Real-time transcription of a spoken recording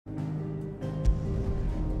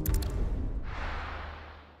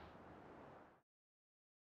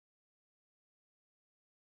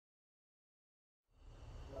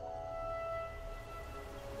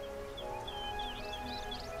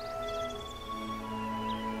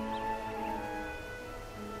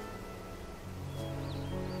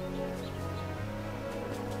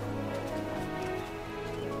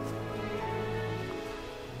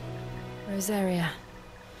Rosaria.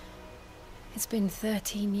 It's been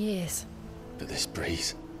 13 years. But this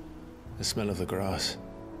breeze, the smell of the grass,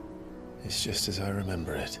 it's just as I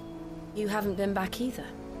remember it. You haven't been back either.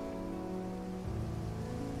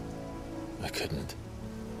 I couldn't.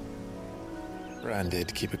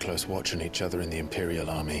 Branded, keep a close watch on each other in the Imperial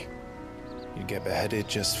Army. You'd get beheaded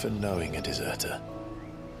just for knowing a deserter.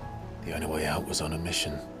 The only way out was on a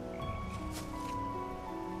mission.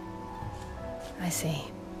 I see.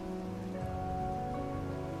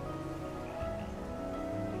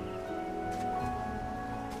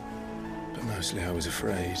 But mostly I was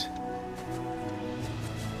afraid.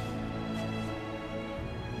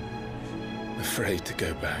 Afraid to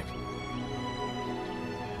go back.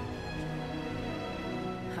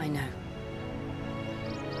 I know.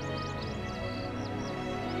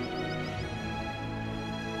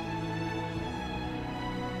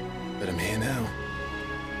 But I'm here now.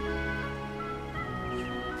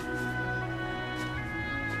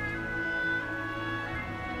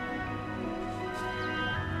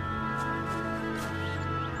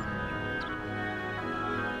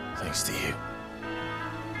 Thanks to you.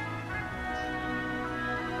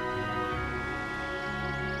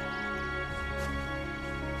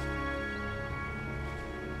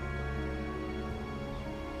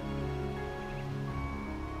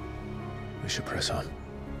 We should press on.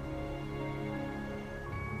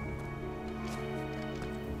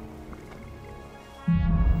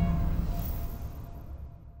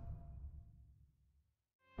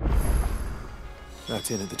 That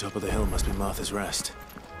inn at the top of the hill must be Martha's Rest.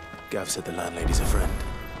 Gav said the landlady's a friend.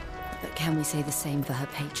 But can we say the same for her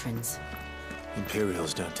patrons?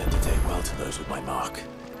 Imperials don't tend to take well to those with my mark.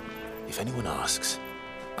 If anyone asks,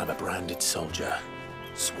 I'm a branded soldier,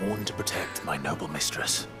 sworn to protect my noble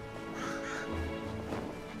mistress.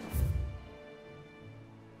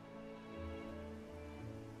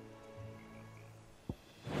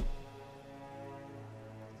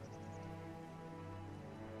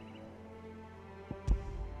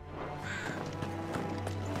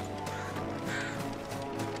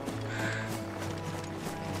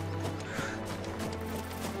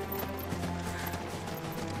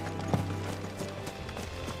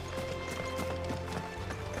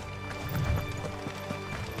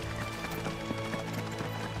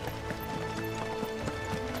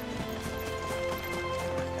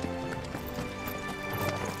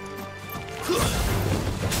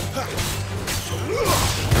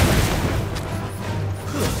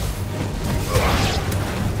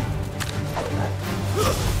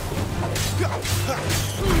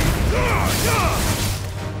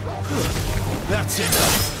 That's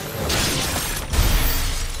enough.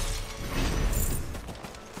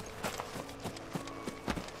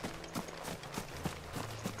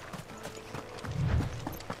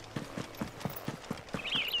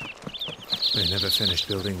 They never finished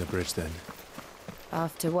building the bridge then.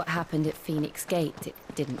 After what happened at Phoenix Gate, it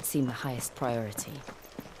didn't seem the highest priority.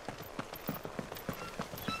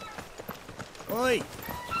 Oi!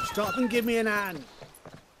 Stop and give me an hand.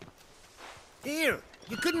 Here,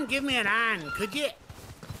 you couldn't give me an hand, could you?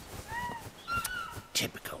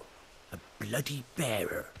 Typical. A bloody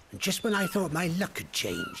bearer. And just when I thought my luck had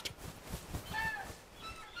changed.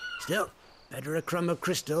 Still, better a crumb of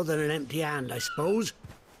crystal than an empty hand, I suppose.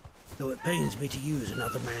 Though it pains me to use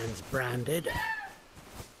another man's branded.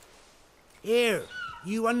 Here,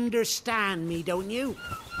 you understand me, don't you?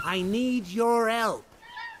 I need your help.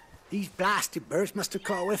 These blasted birds must have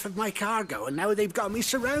caught a whiff of my cargo, and now they've got me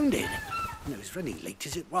surrounded. And it was running late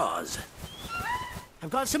as it was. I've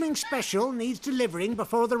got something special needs delivering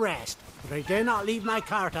before the rest, but I dare not leave my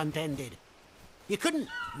cart untended. You couldn't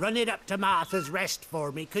run it up to Martha's Rest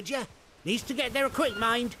for me, could you? Needs to get there quick,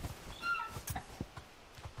 mind.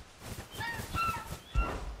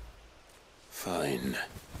 Fine.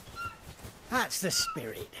 That's the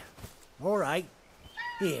spirit. All right.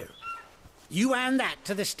 Here. You hand that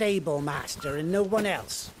to the stable master and no one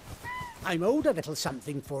else. I'm owed a little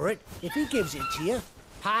something for it. If he gives it to you,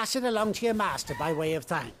 pass it along to your master by way of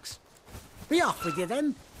thanks. Be off with you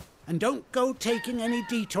then, and don't go taking any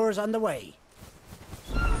detours on the way.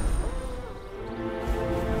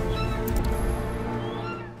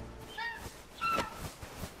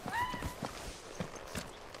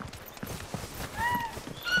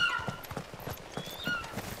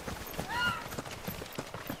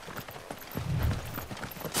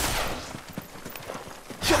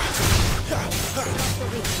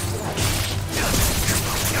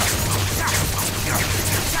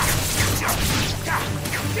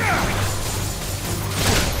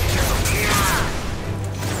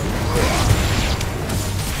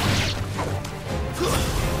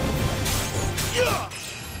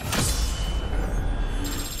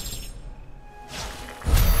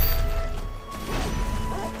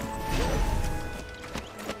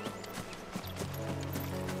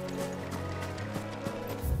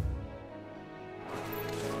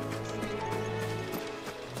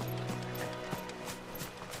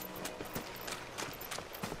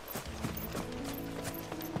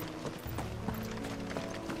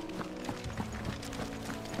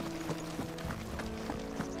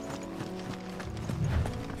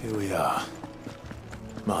 we are.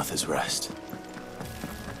 Martha's Rest.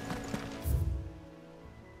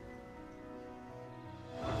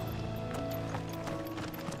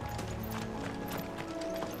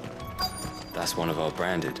 That's one of our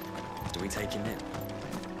branded. Do we take him in?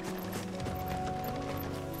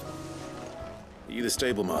 Are you the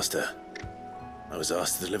stable master? I was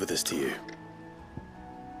asked to deliver this to you.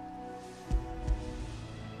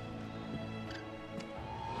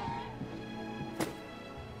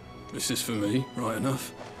 This is for me, right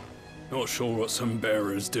enough. Not sure what some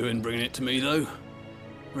bearer's doing bringing it to me, though.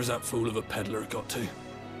 Where's that fool of a peddler got to?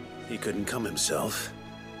 He couldn't come himself.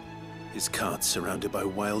 His cart's surrounded by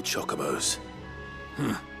wild chocobos.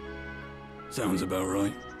 Sounds about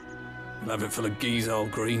right. He'll have it full of Gizal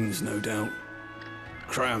greens, no doubt.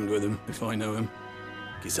 Crammed with them, if I know him.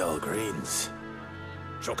 Gizal greens.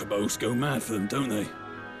 Chocobos go mad for them, don't they?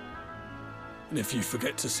 And if you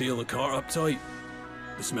forget to seal the cart up tight,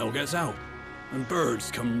 the smell gets out, and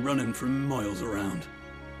birds come running from miles around.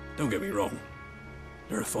 Don't get me wrong.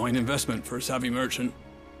 They're a fine investment for a savvy merchant,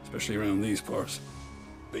 especially around these parts.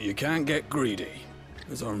 But you can't get greedy,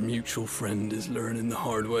 as our mutual friend is learning the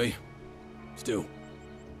hard way. Still,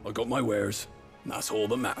 I got my wares, and that's all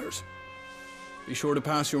that matters. Be sure to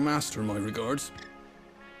pass your master my regards.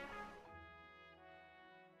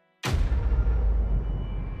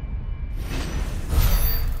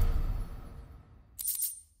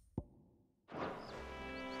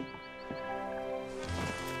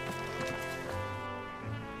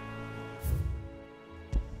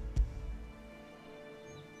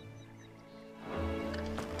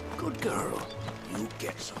 Good girl. You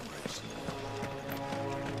get some rest.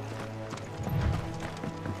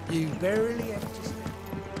 You barely have to stay.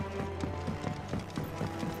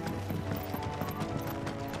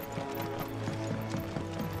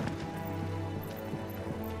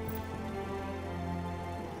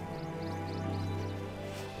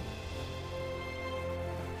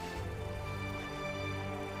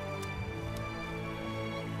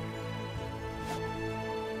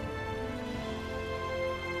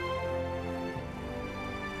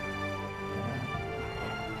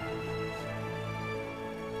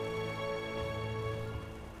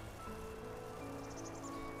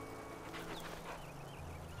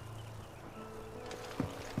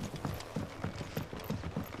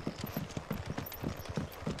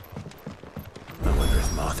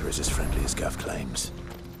 Martha is as friendly as Gav claims.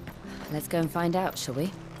 Let's go and find out, shall we?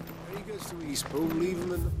 He goes to Eastbourne, leave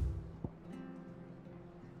him in the...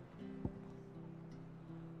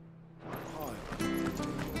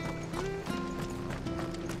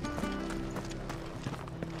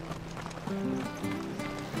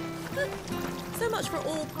 So much for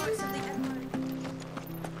all parts of the empire.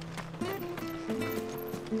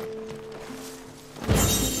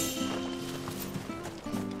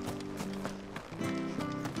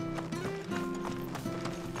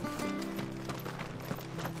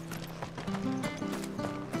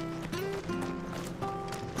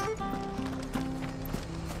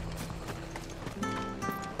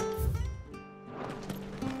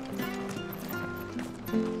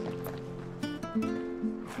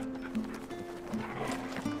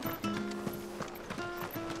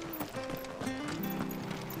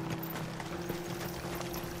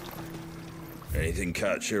 Anything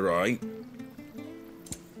catch your eye?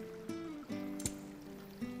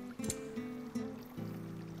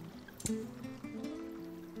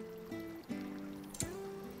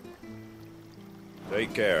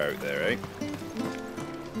 Take care out there, eh?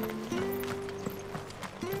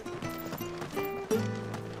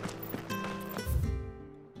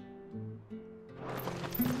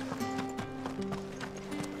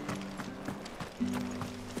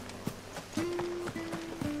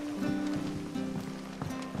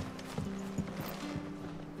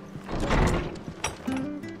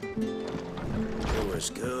 It was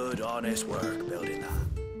good, honest work building that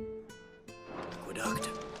aqueduct.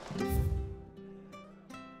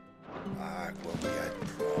 Back when we had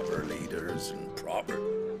proper leaders and proper...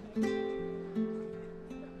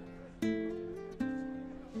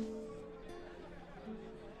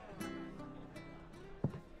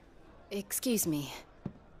 Excuse me.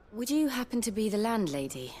 Would you happen to be the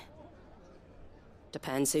landlady?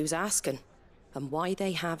 Depends who's asking, and why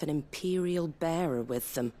they have an Imperial bearer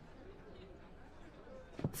with them.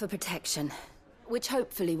 For protection, which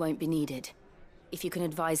hopefully won't be needed. If you can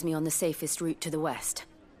advise me on the safest route to the west.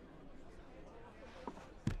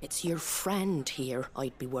 It's your friend here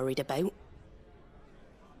I'd be worried about.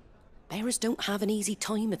 Bearers don't have an easy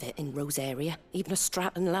time of it in Rosaria. Even a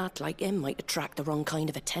strapping lad like him might attract the wrong kind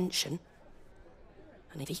of attention.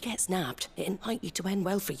 And if he gets nabbed, it ain't likely to end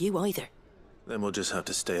well for you either. Then we'll just have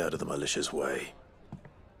to stay out of the militia's way.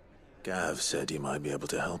 Gav said he might be able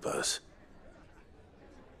to help us.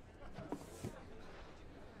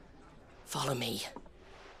 Follow me.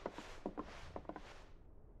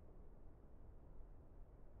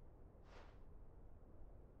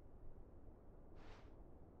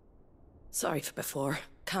 Sorry for before.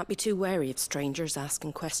 Can't be too wary of strangers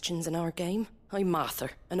asking questions in our game. I'm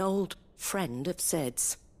Martha, an old friend of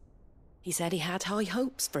Sid's. He said he had high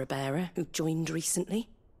hopes for a bearer who joined recently.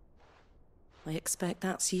 I expect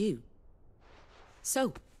that's you.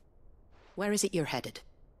 So, where is it you're headed?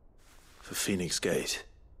 For Phoenix Gate.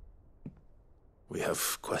 We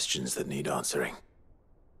have questions that need answering.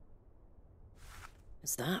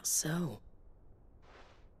 Is that so?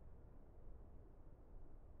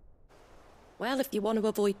 Well, if you want to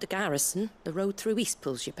avoid the garrison, the road through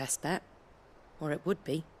Eastpool's your best bet. Or it would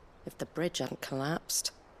be, if the bridge hadn't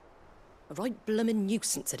collapsed. A right bloomin'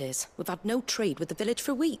 nuisance it is. We've had no trade with the village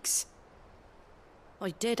for weeks.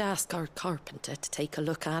 I did ask our carpenter to take a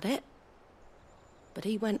look at it. But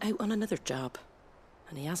he went out on another job,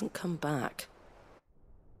 and he hasn't come back.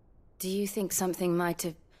 Do you think something might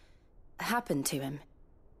have happened to him?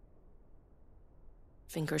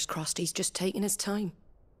 Fingers crossed he's just taking his time.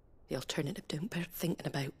 The alternative don't bear thinking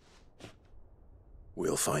about.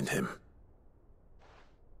 We'll find him.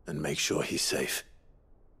 And make sure he's safe.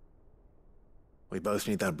 We both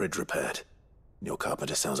need that bridge repaired. Your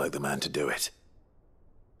carpenter sounds like the man to do it.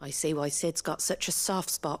 I see why Sid's got such a soft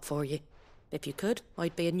spot for you. If you could,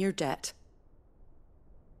 I'd be in your debt.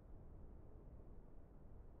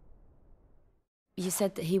 You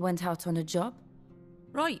said that he went out on a job?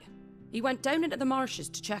 Right. He went down into the marshes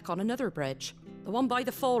to check on another bridge. The one by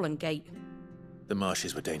the Fallen Gate. The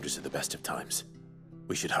marshes were dangerous at the best of times.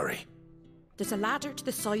 We should hurry. There's a ladder to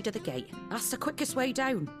the side of the gate. That's the quickest way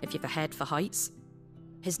down, if you've a head for heights.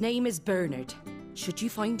 His name is Bernard. Should you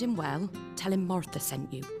find him well, tell him Martha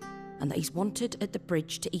sent you, and that he's wanted at the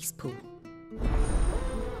bridge to Eastpool.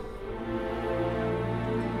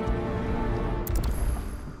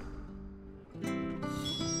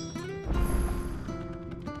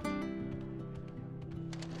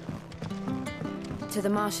 To the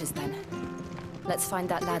marshes, then. Let's find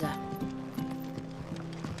that ladder.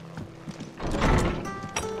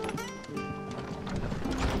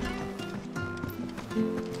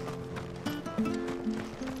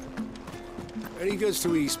 Ready goes to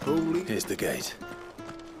Eastpool. Here's the gate.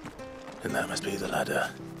 And that must be the ladder.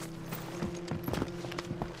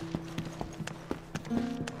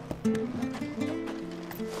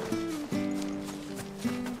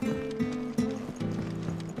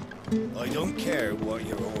 I don't care what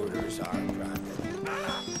your orders are, Brandon.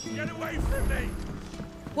 Get away from me!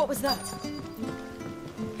 What was that?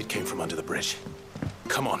 It came from under the bridge.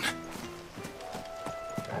 Come on.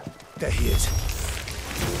 There he is.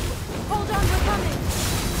 Hold on, we're coming!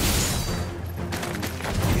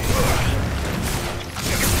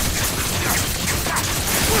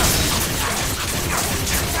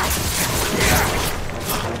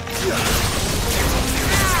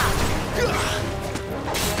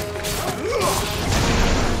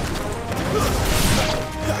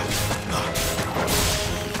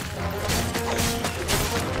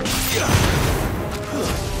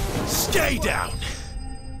 Stay down!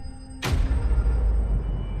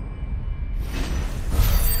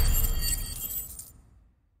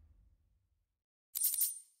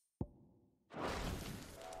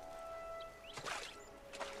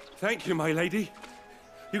 Thank you, my lady.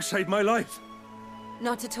 You saved my life.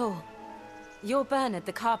 Not at all. You're Bernard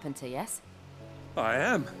the carpenter, yes? I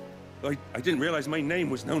am. I didn't realize my name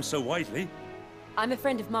was known so widely. I'm a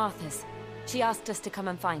friend of Martha's. She asked us to come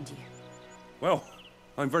and find you. Well,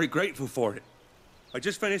 I'm very grateful for it. I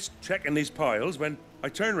just finished checking these piles when I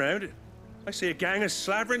turn round. I see a gang of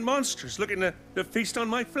slavering monsters looking to feast on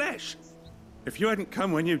my flesh. If you hadn't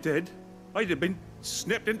come when you did, I'd have been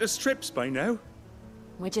snipped into strips by now.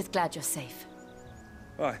 We're just glad you're safe.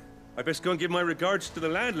 Why, I best go and give my regards to the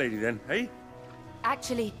landlady then, eh?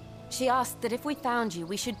 Actually, she asked that if we found you,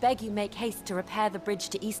 we should beg you make haste to repair the bridge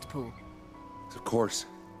to Eastpool. Of course.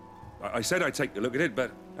 I said I'd take a look at it,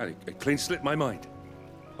 but it clean slipped my mind.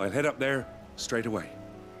 I'll head up there straight away.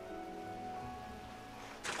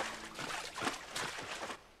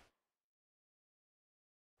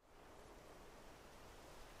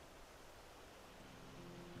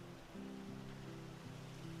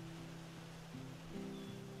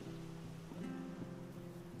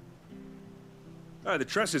 The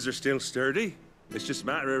trusses are still sturdy. It's just a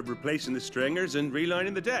matter of replacing the stringers and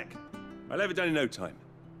relining the deck. I'll have it done in no time.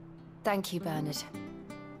 Thank you, Bernard.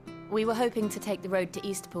 We were hoping to take the road to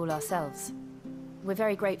Eastpool ourselves. We're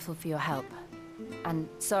very grateful for your help. And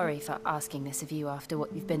sorry for asking this of you after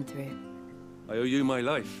what you've been through. I owe you my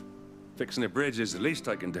life. Fixing a bridge is the least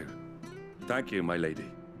I can do. Thank you, my lady.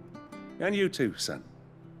 And you too, son.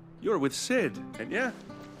 You're with Sid, ain't ya?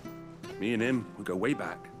 Me and him, we go way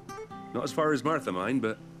back. Not as far as Martha, mind,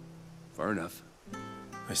 but far enough.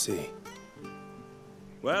 I see.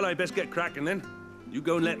 Well, I best get cracking then. You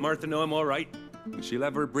go and let Martha know I'm all right, and she'll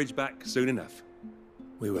have her bridge back soon enough.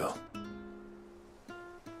 We will.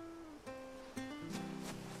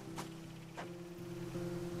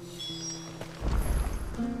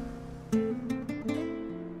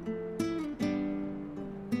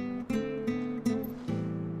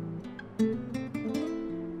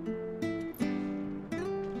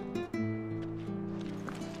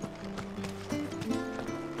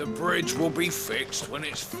 The bridge will be fixed when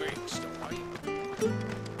it's fixed, all right?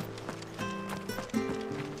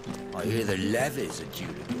 I hear the levies are due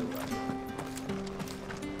to go up.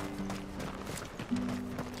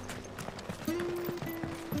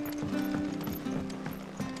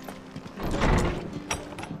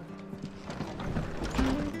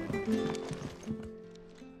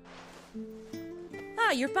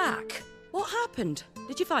 Ah, you're back. What happened?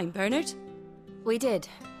 Did you find Bernard? We did.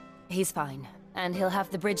 He's fine. And he'll have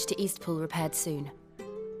the bridge to Eastpool repaired soon.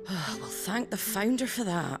 Well, thank the Founder for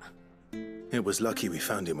that. It was lucky we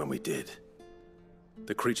found him when we did.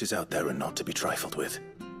 The creatures out there are not to be trifled with.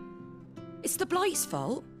 It's the Blight's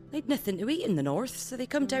fault. They'd nothing to eat in the north, so they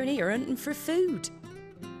come down here hunting for food.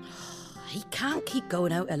 He can't keep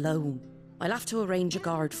going out alone. I'll have to arrange a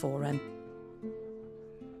guard for him.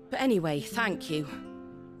 But anyway, thank you.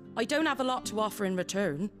 I don't have a lot to offer in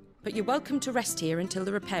return, but you're welcome to rest here until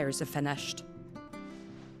the repairs are finished.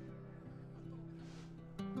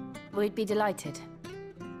 We'd be delighted.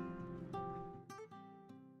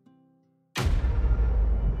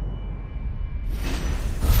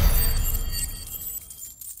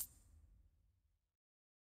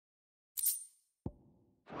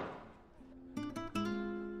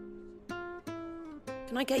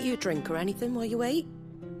 Can I get you a drink or anything while you wait?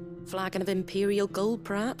 Flagon of Imperial Gold,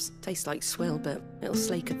 perhaps? Tastes like swill, but it'll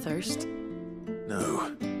slake a thirst.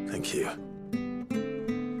 No, thank you.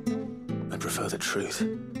 I prefer the truth.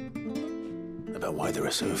 About why there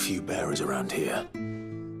are so few bearers around here.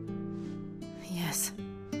 Yes.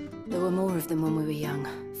 There were more of them when we were young.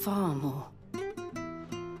 Far more.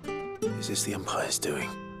 Is this the Empire's doing?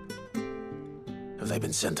 Have they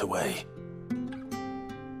been sent away?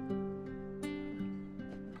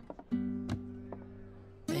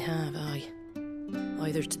 They have, aye.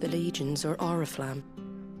 Either to the Legions or Oriflamme.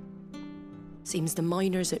 Seems the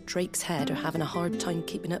miners at Drake's Head are having a hard time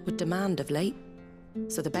keeping up with demand of late,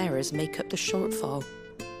 so the bearers make up the shortfall.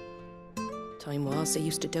 Time was they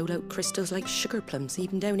used to dole out crystals like sugar plums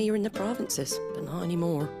even down here in the provinces, but not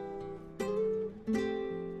anymore.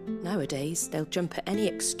 Nowadays, they'll jump at any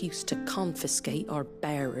excuse to confiscate our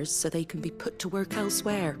bearers so they can be put to work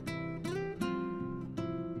elsewhere.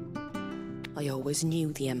 I always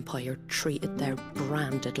knew the Empire treated their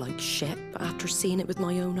branded like shit, but after seeing it with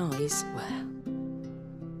my own eyes, well...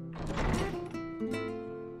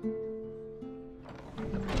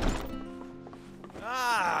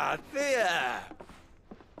 Ah, Thea!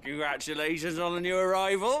 Congratulations on the new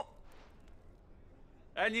arrival.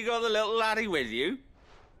 And you got the little laddie with you?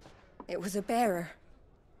 It was a bearer.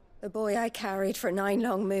 The boy I carried for 9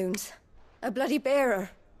 long moons. A bloody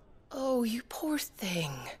bearer. Oh, you poor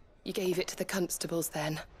thing. You gave it to the constables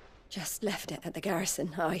then? Just left it at the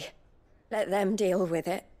garrison, aye. Let them deal with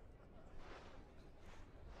it.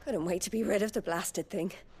 Couldn't wait to be rid of the blasted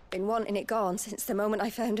thing. Been wanting it gone since the moment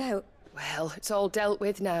I found out. Well, it's all dealt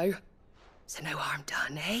with now. So no harm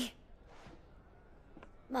done, eh?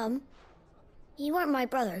 Mum, he weren't my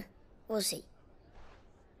brother, was he?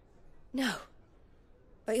 No.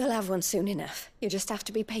 But you'll have one soon enough. You just have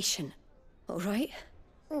to be patient. All right?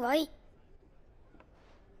 All right.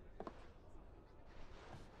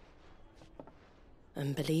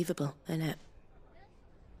 Unbelievable, innit?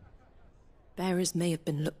 Bearers may have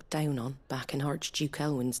been looked down on back in Archduke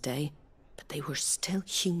Elwin's day, but they were still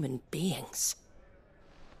human beings.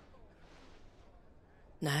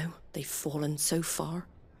 Now they've fallen so far,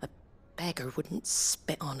 a beggar wouldn't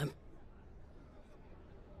spit on them.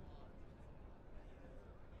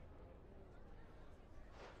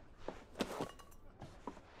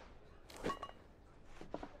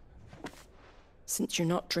 Since you're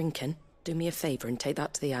not drinking, do me a favour and take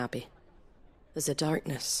that to the Abbey. There's a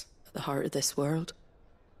darkness at the heart of this world,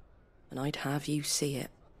 and I'd have you see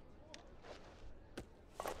it.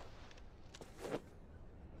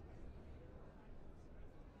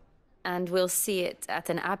 And we'll see it at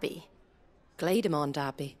an abbey? Glademond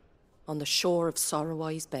Abbey, on the shore of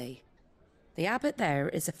Sorrowise Bay. The abbot there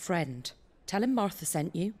is a friend. Tell him Martha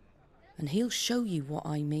sent you, and he'll show you what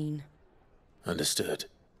I mean. Understood.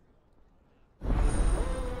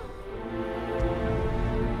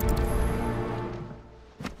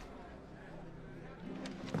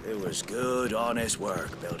 It was good, honest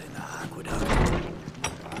work building the aqueduct.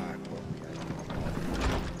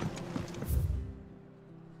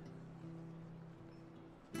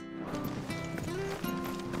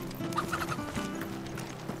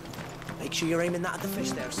 Make sure you're aiming that at the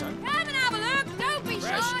fish there, son. Come and have a look. Don't be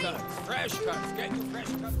Fresh shy. cuts, fresh cuts. Get your fresh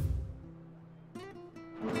cuts.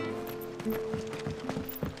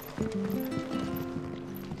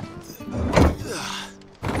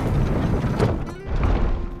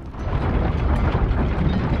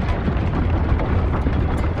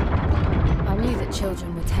 I knew that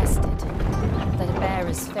children were tested, that a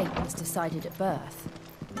bearer's fate was decided at birth.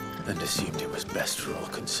 And assumed it was best for all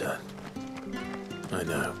concerned. I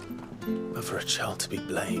know. But for a child to be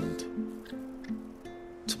blamed,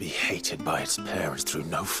 to be hated by its parents through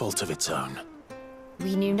no fault of its own.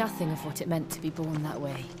 We knew nothing of what it meant to be born that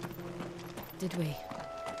way, did we?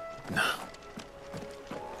 No.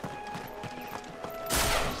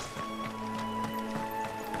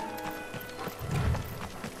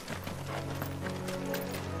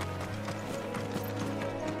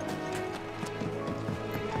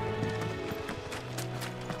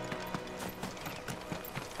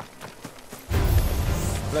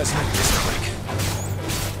 Let's make this quick.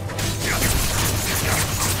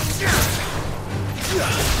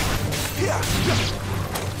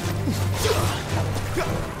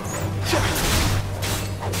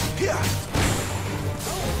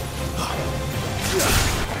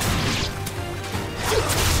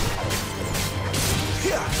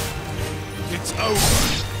 It's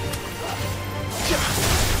over.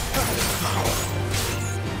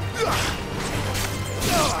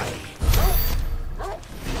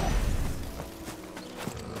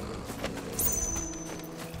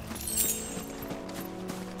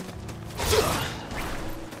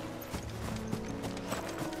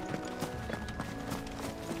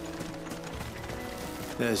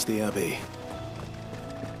 There's the Abbey.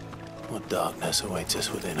 What darkness awaits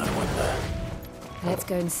us within, I wonder. Let's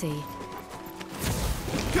go and see.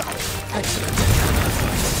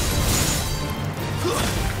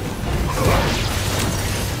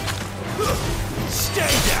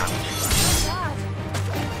 Stay down!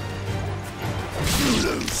 You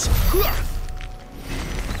lose!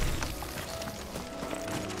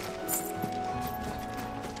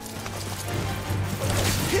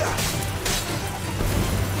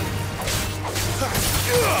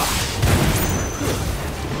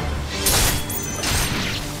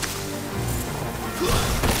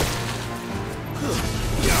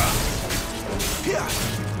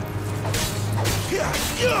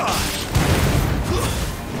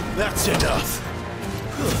 That's enough!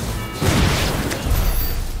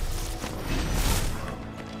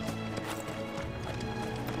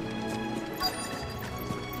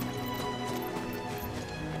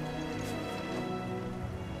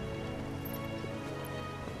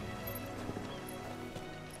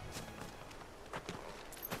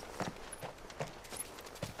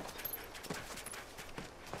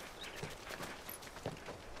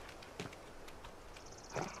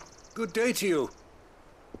 Good day to you.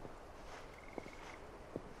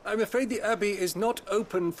 I'm afraid the Abbey is not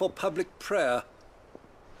open for public prayer.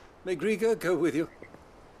 May Griga go with you?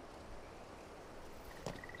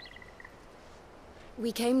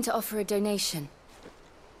 We came to offer a donation.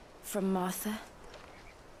 From Martha.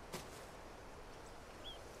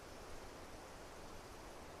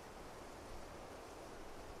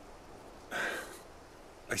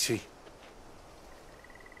 I see.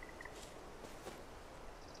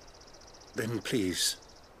 Then please,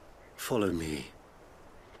 follow me.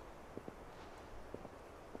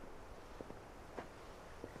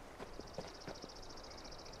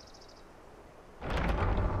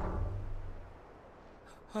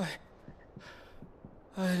 I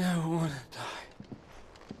don't want to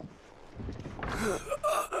die.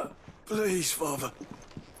 Please, Father.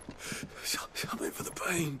 Something for the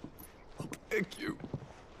pain. I beg you.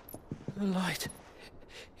 The light,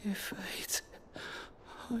 it fades.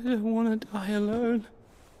 I don't want to die alone.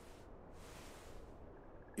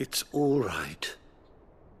 It's all right.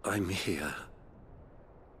 I'm here.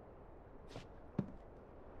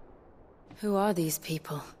 Who are these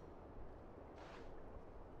people?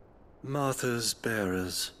 Martha's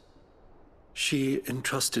bearers. She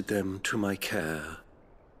entrusted them to my care,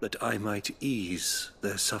 that I might ease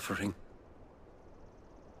their suffering.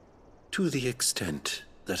 To the extent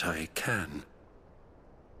that I can.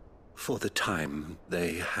 for the time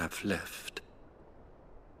they have left.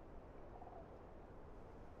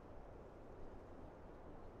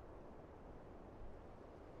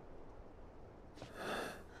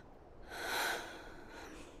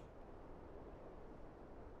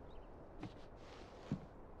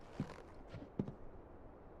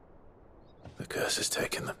 The curse has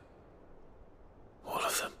taken them. All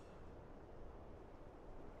of them.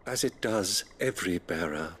 As it does every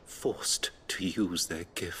bearer forced to use their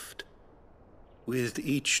gift. With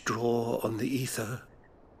each draw on the ether,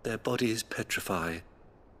 their bodies petrify,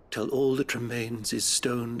 till all that remains is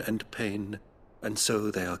stone and pain, and so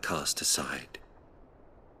they are cast aside.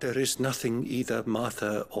 There is nothing either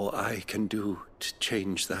Martha or I can do to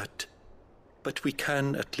change that, but we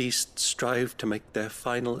can at least strive to make their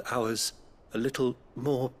final hours a little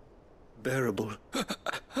more bearable.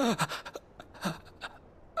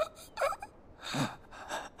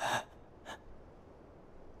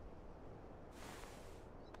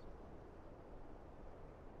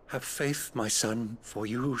 Have faith, my son, for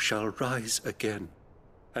you shall rise again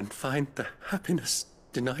and find the happiness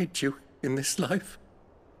denied you in this life.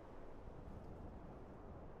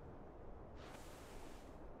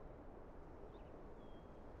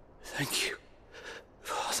 Thank you,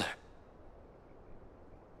 Father.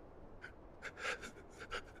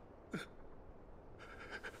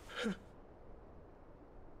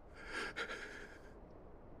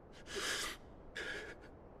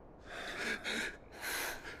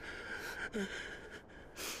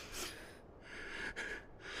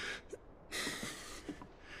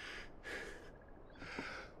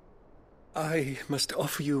 I must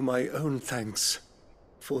offer you my own thanks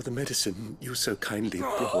for the medicine you so kindly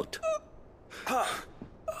brought.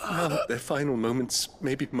 Now their final moments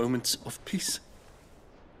may be moments of peace.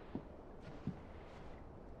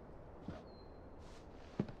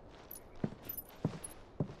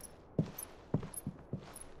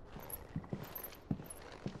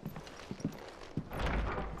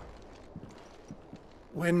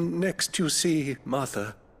 When next you see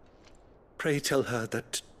Martha, pray tell her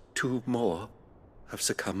that 2 more have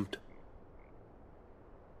succumbed.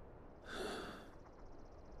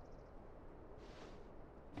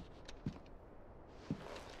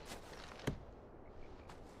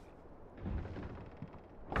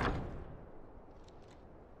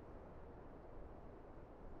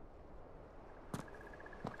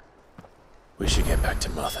 We should get back to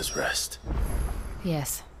Martha's Rest.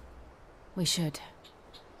 Yes, we should.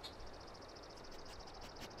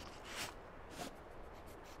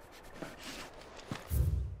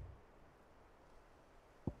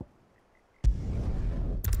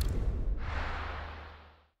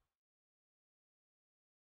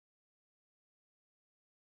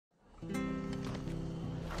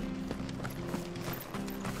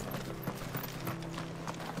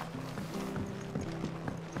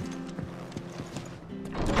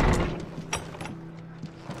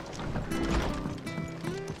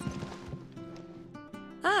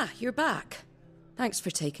 You're back. Thanks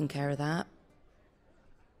for taking care of that.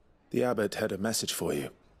 The abbot had a message for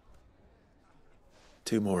you.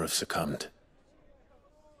 2 more have succumbed.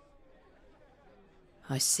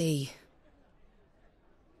 I see.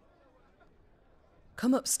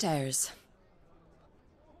 Come upstairs.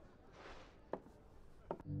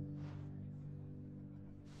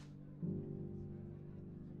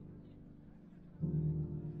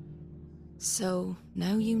 So,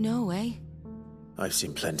 now you know, eh? I've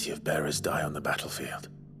seen plenty of bearers die on the battlefield.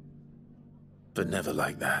 But never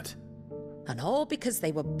like that. And all because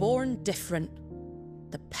they were born different.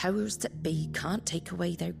 The powers that be can't take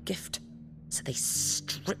away their gift, so they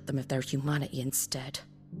strip them of their humanity instead.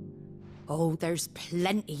 Oh, there's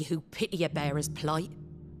plenty who pity a bearer's plight.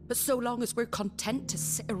 But so long as we're content to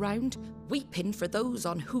sit around, weeping for those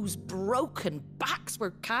on whose broken backs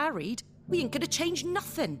we're carried, we ain't gonna change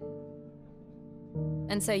nothing.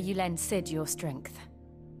 And so you lend Sid your strength?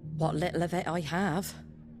 What little of it I have.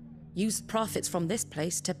 Used profits from this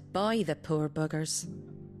place to buy the poor buggers.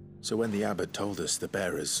 So when the abbot told us the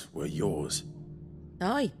bearers were yours...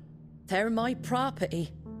 Aye, they're my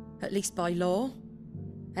property, at least by law.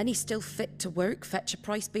 Any still fit to work fetch a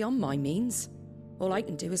price beyond my means. All I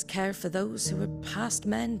can do is care for those who are past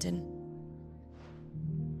mending.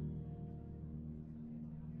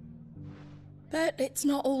 But it's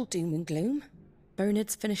not all doom and gloom.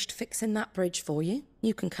 Bernard's finished fixing that bridge for you.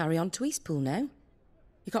 You can carry on to Eastpool now.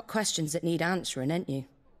 You got questions that need answering, ain't you?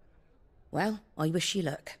 Well, I wish you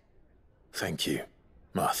luck. Thank you,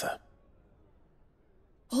 Martha.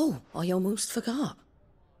 Oh, I almost forgot.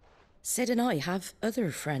 Sid and I have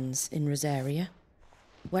other friends in Rosaria.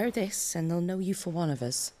 Wear this and they'll know you for one of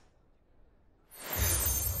us.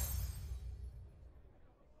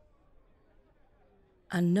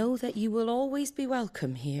 And know that you will always be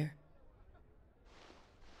welcome here.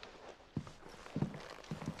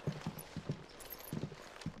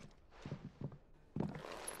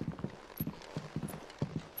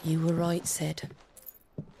 You were right, Sid.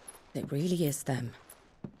 It really is them.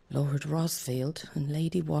 Lord Rosfield and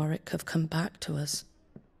Lady Warwick have come back to us.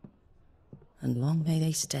 And long may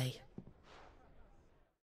they stay.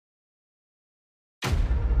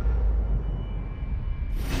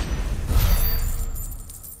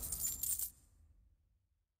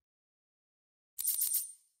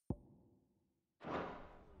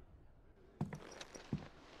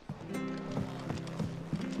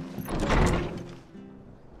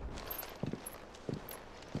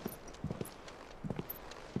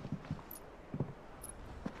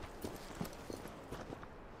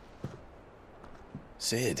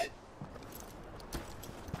 Sid.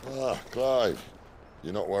 Ah, Clive.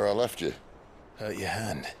 You're not where I left you. Hurt your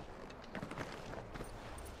hand.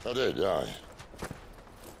 I did, aye.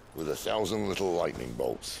 With 1,000 little lightning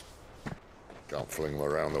bolts. Can't fling them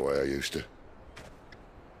around the way I used to.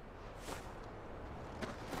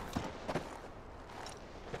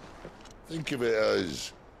 Think of it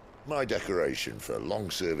as my decoration for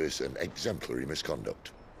long service and exemplary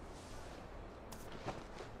misconduct.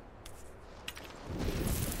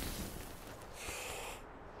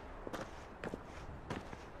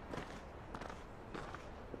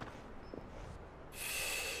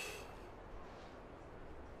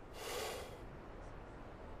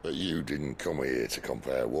 But you didn't come here to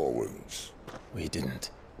compare war wounds. We didn't.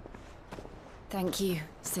 Thank you,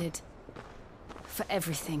 Sid. For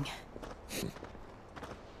everything.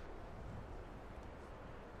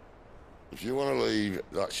 If you want to leave,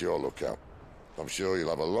 that's your lookout. I'm sure you'll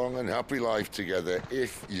have a long and happy life together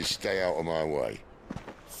if you stay out of my way.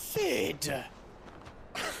 Sid!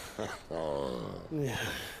 Oh.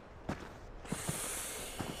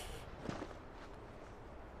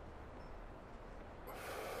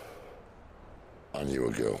 I knew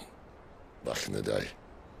a girl, back in the day.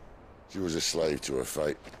 She was a slave to her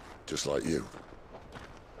fate, just like you.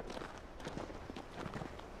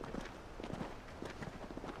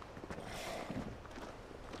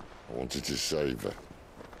 I wanted to save her.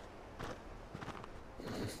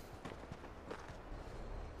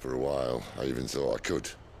 For a while, I even thought I could.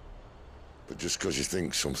 But just because you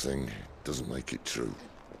think something doesn't make it true.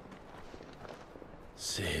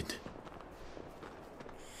 Sid.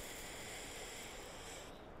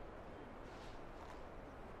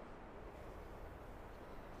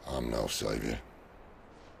 I'm no savior.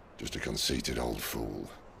 Just a conceited old fool.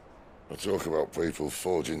 I talk about people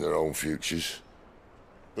forging their own futures.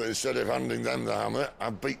 But instead of handing them the hammer, I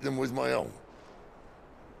beat them with my own.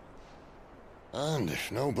 And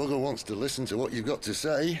if no bugger wants to listen to what you've got to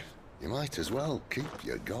say, you might as well keep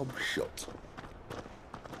your gob shut.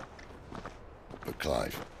 But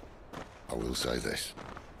Clive, I will say this.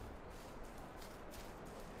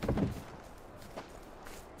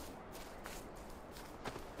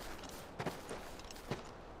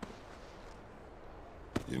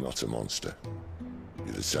 You're not a monster.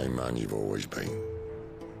 You're the same man you've always been.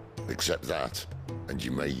 Accept that, and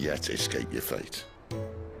you may yet escape your fate.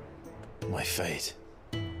 My fate?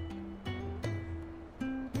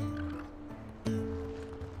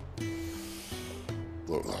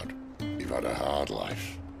 Look, lad, you've had a hard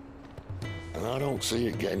life. And I don't see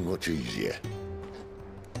it getting much easier.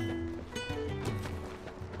 You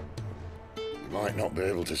might not be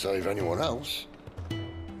able to save anyone else,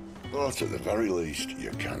 but at the very least,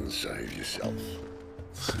 you can save yourself.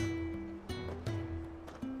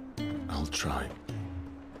 I'll try.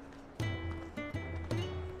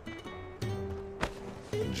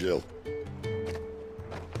 And Jill,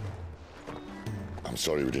 I'm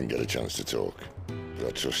sorry we didn't get a chance to talk, but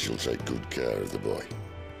I trust you'll take good care of the boy.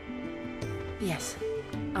 Yes,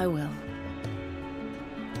 I will.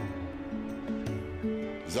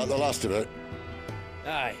 Is that the last of it?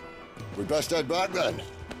 Aye. We'd best head back then.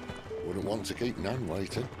 Wouldn't want to keep Nan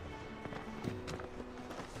waiting.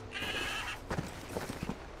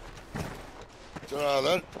 Ta-ra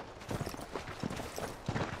then.